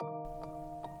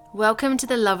Welcome to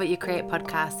the Love What You Create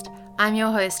podcast. I'm your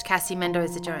host, Cassie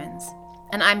Mendoza-Jones,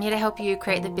 and I'm here to help you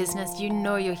create the business you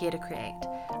know you're here to create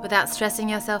without stressing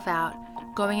yourself out,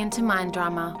 going into mind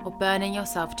drama, or burning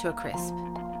yourself to a crisp.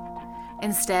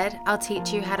 Instead, I'll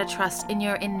teach you how to trust in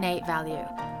your innate value,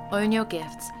 own your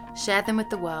gifts, share them with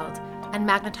the world, and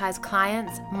magnetize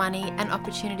clients, money, and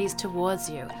opportunities towards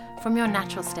you from your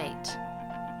natural state.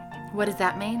 What does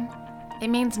that mean? It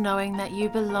means knowing that you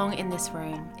belong in this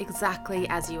room exactly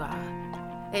as you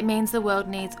are. It means the world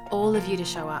needs all of you to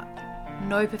show up.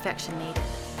 No perfection needed.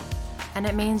 And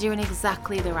it means you're in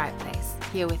exactly the right place,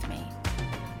 here with me.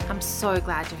 I'm so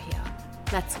glad you're here.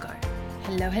 Let's go.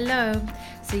 Hello.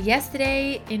 So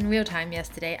in real time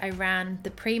yesterday, I ran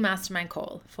the Pre-Mastermind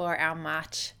call for our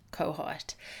March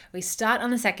cohort. We start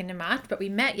on the 2nd of March, but we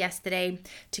met yesterday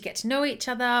to get to know each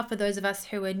other. For those of us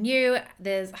who are new,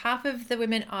 there's half of the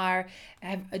women are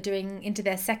doing into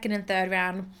their 2nd and 3rd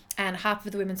round, and half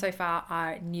of the women so far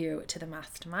are new to the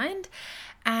mastermind.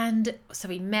 And so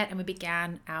we met and we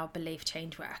began our belief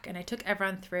change work. And I took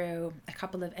everyone through a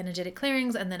couple of energetic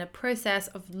clearings and then a process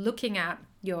of looking at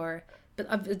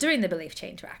doing the belief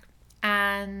change work.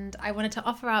 And I wanted to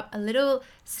offer up a little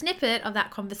snippet of that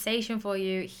conversation for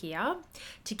you here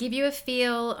to give you a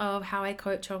feel of how I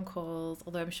coach on calls,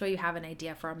 although I'm sure you have an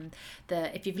idea from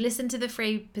if you've listened to the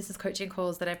free business coaching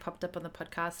calls that I popped up on the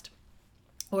podcast,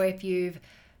 or if you've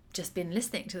just been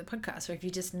listening to the podcast, or if you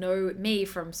just know me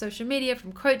from social media,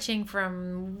 from coaching,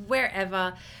 from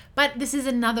wherever. But this is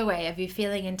another way of you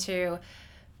feeling into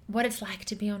what it's like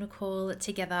to be on a call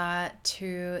together,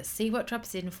 to see what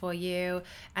drops in for you,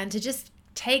 and to just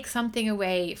take something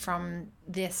away from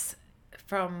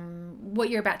what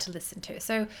you're about to listen to.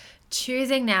 So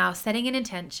choosing now, setting an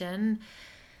intention.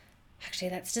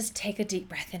 Actually, let's just take a deep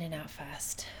breath in and out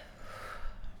first.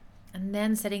 And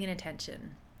then setting an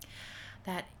intention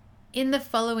that in the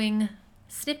following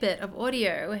snippet of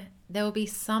audio, there will be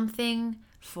something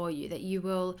for you, that you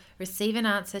will receive an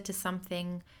answer to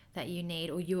something that you need,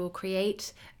 or you will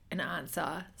create an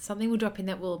answer. Something will drop in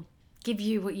that will give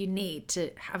you what you need to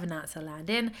have an answer land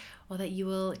in, or that you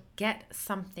will get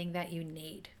something that you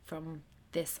need from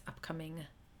this upcoming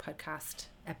podcast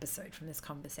episode, from this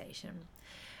conversation.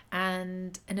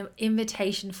 And an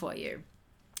invitation for you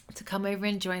to come over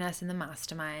and join us in the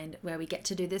mastermind, where we get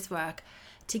to do this work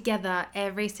together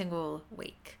every single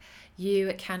week.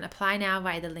 You can apply now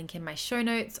via the link in my show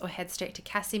notes, or head straight to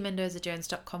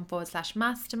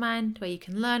cassiemendozajones.com/mastermind, where you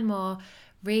can learn more,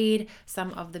 read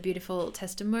some of the beautiful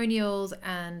testimonials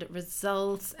and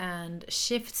results and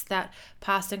shifts that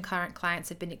past and current clients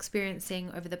have been experiencing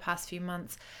over the past few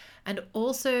months. And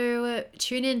also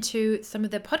tune into some of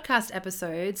the podcast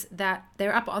episodes that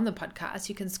they're up on the podcast.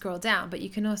 You can scroll down, but you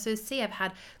can also see I've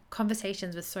had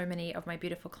conversations with so many of my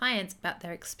beautiful clients about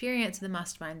their experience in the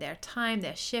mastermind, their time,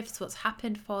 their shifts, what's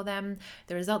happened for them,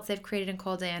 the results they've created and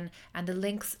called in, and the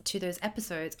links to those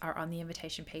episodes are on the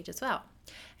invitation page as well.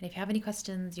 And if you have any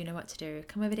questions, you know what to do.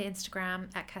 Come over to Instagram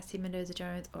at Cassie Mendoza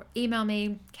Jones, or email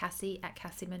me, Cassie at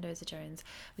Cassie Mendoza Jones.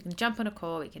 We can jump on a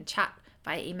call, we can chat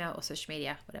via email or social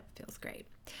media, whatever feels great.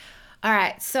 All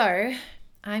right, so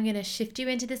I'm going to shift you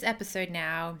into this episode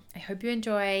now. I hope you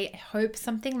enjoy. I hope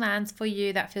something lands for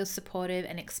you that feels supportive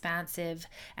and expansive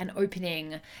and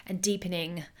opening and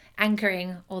deepening,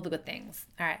 anchoring, all the good things.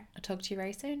 All right, I'll talk to you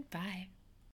very soon. Bye.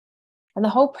 And the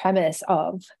whole premise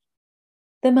of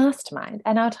the mastermind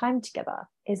and our time together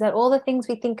is that all the things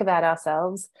we think about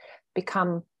ourselves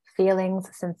become feelings,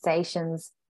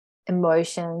 sensations,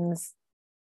 emotions,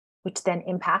 which then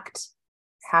impact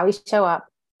how we show up,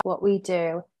 what we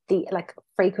do, the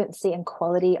frequency and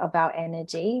quality of our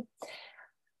energy.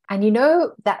 And you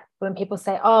know that when people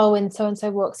say, oh, when so-and-so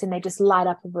walks in, they just light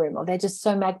up a room, or they're just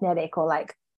so magnetic, or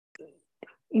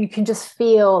you can just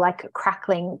feel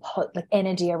crackling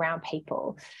energy around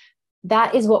people.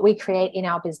 That is what we create in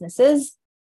our businesses.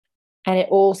 And it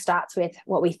all starts with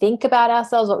what we think about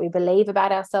ourselves, what we believe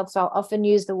about ourselves. So I'll often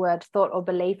use the word thought or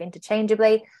belief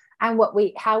interchangeably, and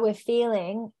how we're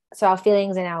feeling. So our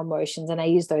feelings and our emotions, and I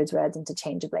use those words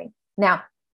interchangeably. Now,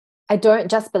 I don't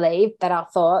just believe that our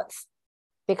thoughts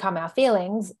become our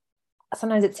feelings.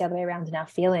 Sometimes it's the other way around, and our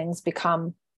feelings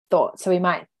become thoughts. So we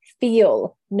might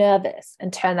feel nervous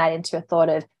and turn that into a thought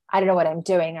of, I don't know what I'm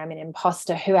doing. I'm an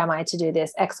imposter. Who am I to do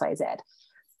this? X, Y, Z.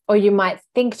 Or you might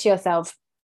think to yourself,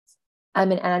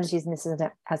 and I'm just using this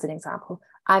as an example.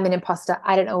 I'm an imposter.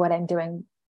 I don't know what I'm doing.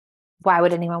 Why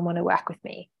would anyone want to work with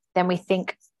me? Then we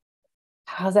think,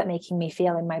 how's that making me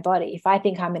feel in my body? If I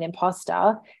think I'm an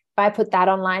imposter, if I put that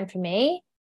online for me,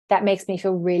 that makes me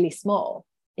feel really small.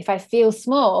 If I feel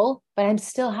small, but I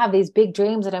still have these big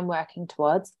dreams that I'm working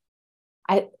towards,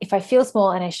 if I feel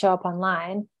small and I show up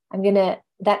online,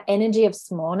 that energy of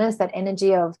smallness, that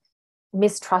energy of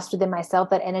mistrust within myself,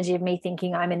 that energy of me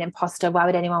thinking I'm an imposter, why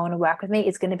would anyone want to work with me,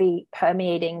 is going to be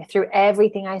permeating through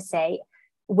everything I say.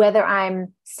 Whether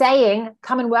I'm saying,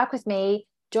 come and work with me,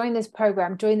 join this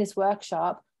program, join this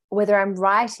workshop, whether I'm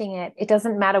writing it, it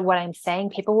doesn't matter what I'm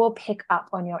saying, people will pick up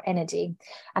on your energy.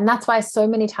 And that's why so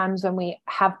many times when we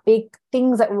have big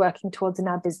things that we're working towards in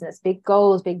our business, big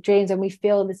goals, big dreams, and we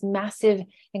feel this massive,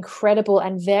 incredible,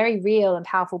 and very real and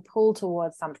powerful pull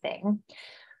towards something,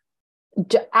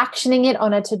 actioning it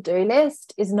on a to-do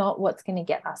list is not what's going to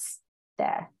get us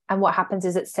there. And what happens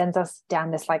is it sends us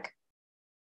down this, like,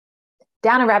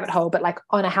 down a rabbit hole, but like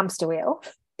on a hamster wheel.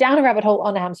 Down a rabbit hole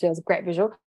on a hamster wheel is a great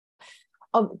visual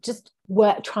of just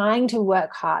trying to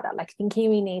work harder, like thinking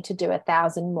we need to do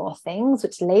 1,000 more things,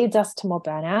 which leads us to more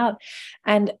burnout.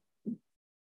 And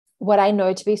what I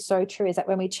know to be so true is that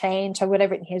when we change, or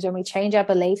whatever it is, when we change our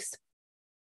beliefs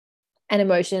and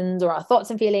emotions, or our thoughts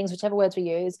and feelings, whichever words we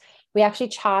use, we actually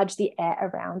charge the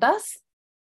air around us.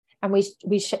 And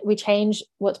we change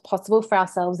what's possible for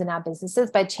ourselves in our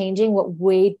businesses by changing what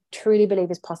we truly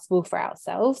believe is possible for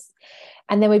ourselves.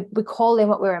 And then we call in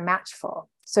what we're a match for.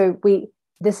 So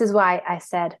this is why I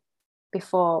said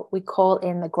before, we call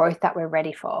in the growth that we're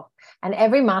ready for. And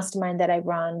every mastermind that I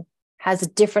run has a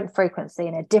different frequency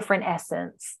and a different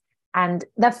essence. And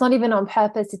that's not even on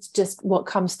purpose. It's just what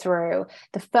comes through.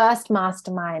 The first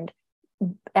mastermind,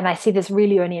 and I see this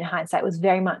really only in hindsight, was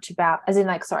very much about,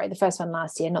 the first one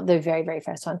last year, not the very, very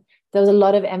first one. There was a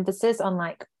lot of emphasis on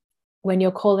like, when you're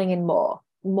calling in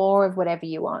more of whatever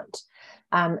you want.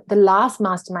 The last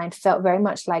mastermind felt very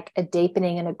much like a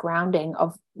deepening and a grounding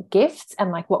of gifts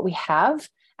and like what we have.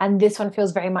 And this one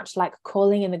feels very much like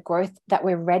calling in the growth that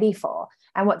we're ready for.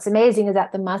 And what's amazing is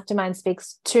that the mastermind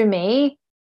speaks to me,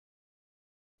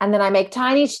 and then I make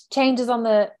tiny changes on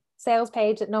the sales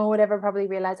page that no one would ever probably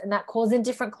realize, and that calls in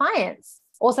different clients,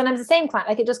 or sometimes the same client.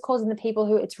 Like, it just calls in the people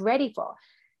who it's ready for.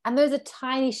 And those are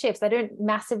tiny shifts. They don't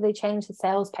massively change the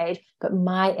sales page, but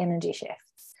my energy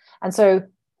shifts. And so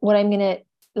what I'm going to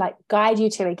like guide you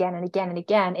to again and again and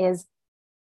again is,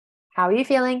 how are you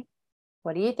feeling?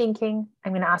 What are you thinking?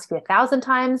 I'm going to ask you 1,000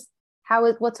 times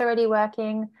what's already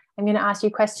working. I'm going to ask you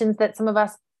questions that some of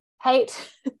us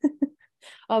hate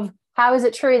of, how is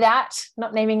it true that,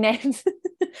 not naming names,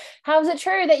 how is it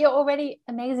true that you're already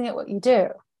amazing at what you do?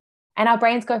 And our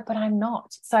brains go, but I'm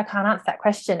not, so I can't answer that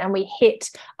question. And we hit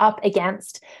up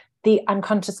against the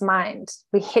unconscious mind.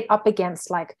 We hit up against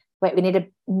like, wait, we need to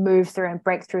move through and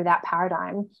break through that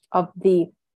paradigm of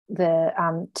to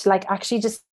like actually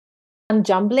just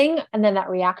unjumbling, and then that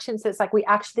reaction. So it's like we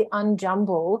actually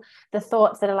unjumble the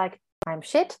thoughts that are like, I'm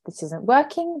shit, this isn't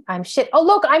working. I'm shit. Oh,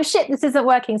 look, I'm shit, this isn't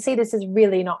working. See, this is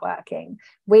really not working.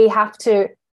 We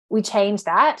change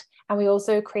that. And we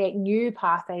also create new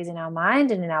pathways in our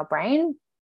mind and in our brain.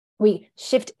 We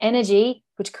shift energy,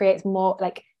 which creates more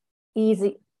like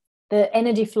easy, the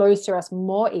energy flows through us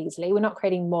more easily. We're not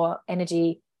creating more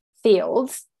energy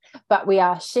fields, but we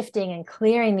are shifting and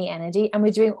clearing the energy. And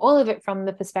we're doing all of it from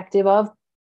the perspective of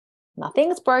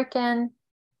nothing's broken.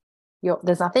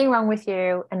 There's nothing wrong with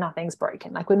you, and nothing's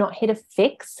broken. Like, we're not here to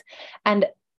fix. And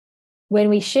when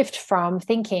we shift from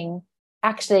thinking,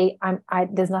 actually,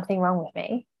 there's nothing wrong with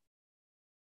me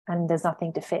and there's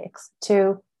nothing to fix,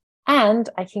 to, and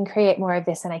I can create more of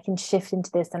this, and I can shift into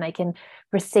this, and I can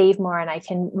receive more, and I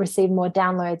can receive more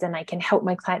downloads, and I can help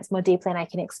my clients more deeply, and I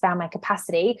can expand my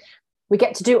capacity. We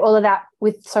get to do all of that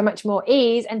with so much more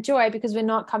ease and joy, because we're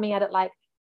not coming at it like,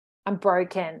 I'm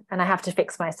broken and I have to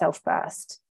fix myself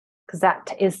first, because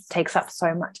that takes up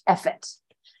so much effort.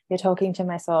 You're talking to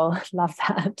my soul. Love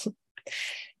that.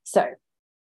 So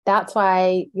that's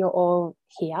why you're all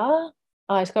here.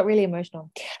 Oh, I just got really emotional.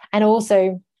 And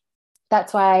also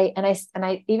that's why, and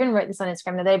I even wrote this on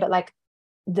Instagram the other day, but like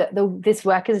this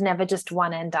work is never just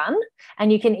one and done.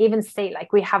 And you can even see,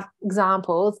 like, we have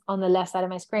examples on the left side of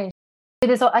my screen.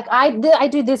 I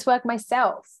do this work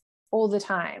myself all the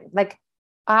time. Like,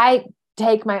 I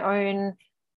take my own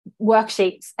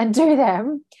worksheets and do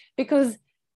them, because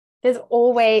there's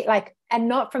always like, and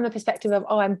not from the perspective of,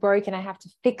 oh, I'm broken, I have to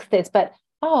fix this, but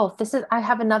I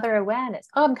have another awareness.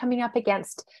 Oh, I'm coming up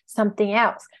against something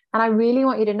else. And I really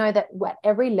want you to know that at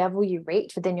every level you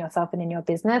reach within yourself and in your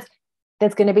business,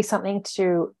 there's going to be something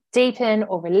to deepen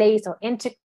or release or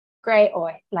integrate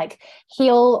or like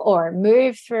heal or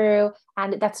move through.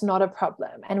 And that's not a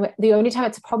problem. And the only time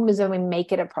it's a problem is when we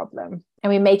make it a problem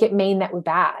and we make it mean that we're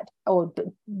bad,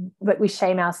 but we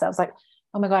shame ourselves like,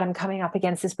 oh my God, I'm coming up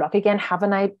against this block again.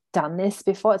 Haven't I done this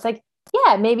before? It's like,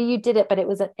 yeah, maybe you did it, but it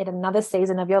was at another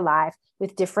season of your life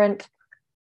with different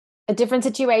a different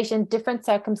situation, different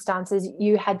circumstances.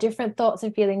 You had different thoughts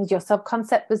and feelings. Your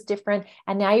self-concept was different.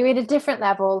 And now you're at a different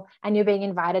level and you're being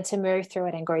invited to move through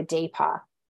it and go deeper.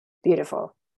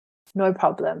 Beautiful. No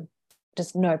problem.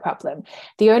 Just no problem.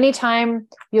 The only time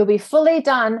you'll be fully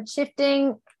done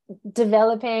shifting,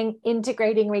 developing,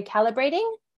 integrating, recalibrating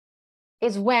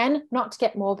is when, not to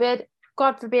get morbid,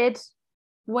 God forbid,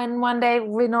 when one day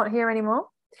we're not here anymore.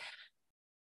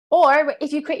 Or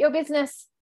if you quit your business,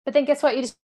 but then guess what? You're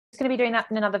just going to be doing that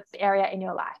in another area in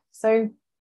your life. So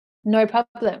no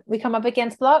problem. We come up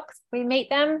against blocks. We meet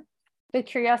them with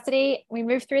curiosity. We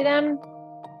move through them.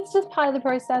 It's just part of the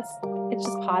process. It's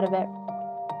just part of it.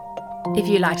 If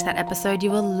you liked that episode,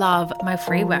 you will love my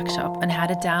free workshop on how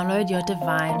to download your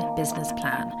divine business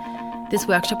plan. This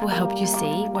workshop will help you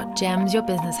see what gems your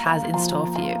business has in store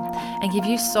for you and give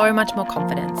you so much more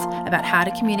confidence about how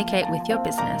to communicate with your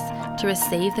business to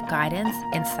receive the guidance,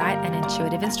 insight, and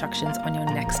intuitive instructions on your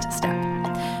next step.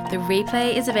 The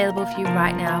replay is available for you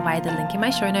right now via the link in my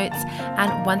show notes.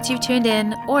 And once you've tuned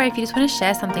in, or if you just want to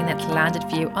share something that's landed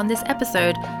for you on this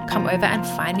episode, come over and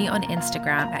find me on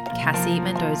Instagram at Cassie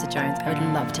Mendoza Jones. I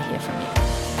would love to hear from you.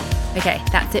 Okay,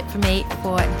 that's it for me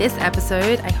for this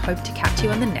episode. I hope to catch you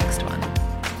on the next one.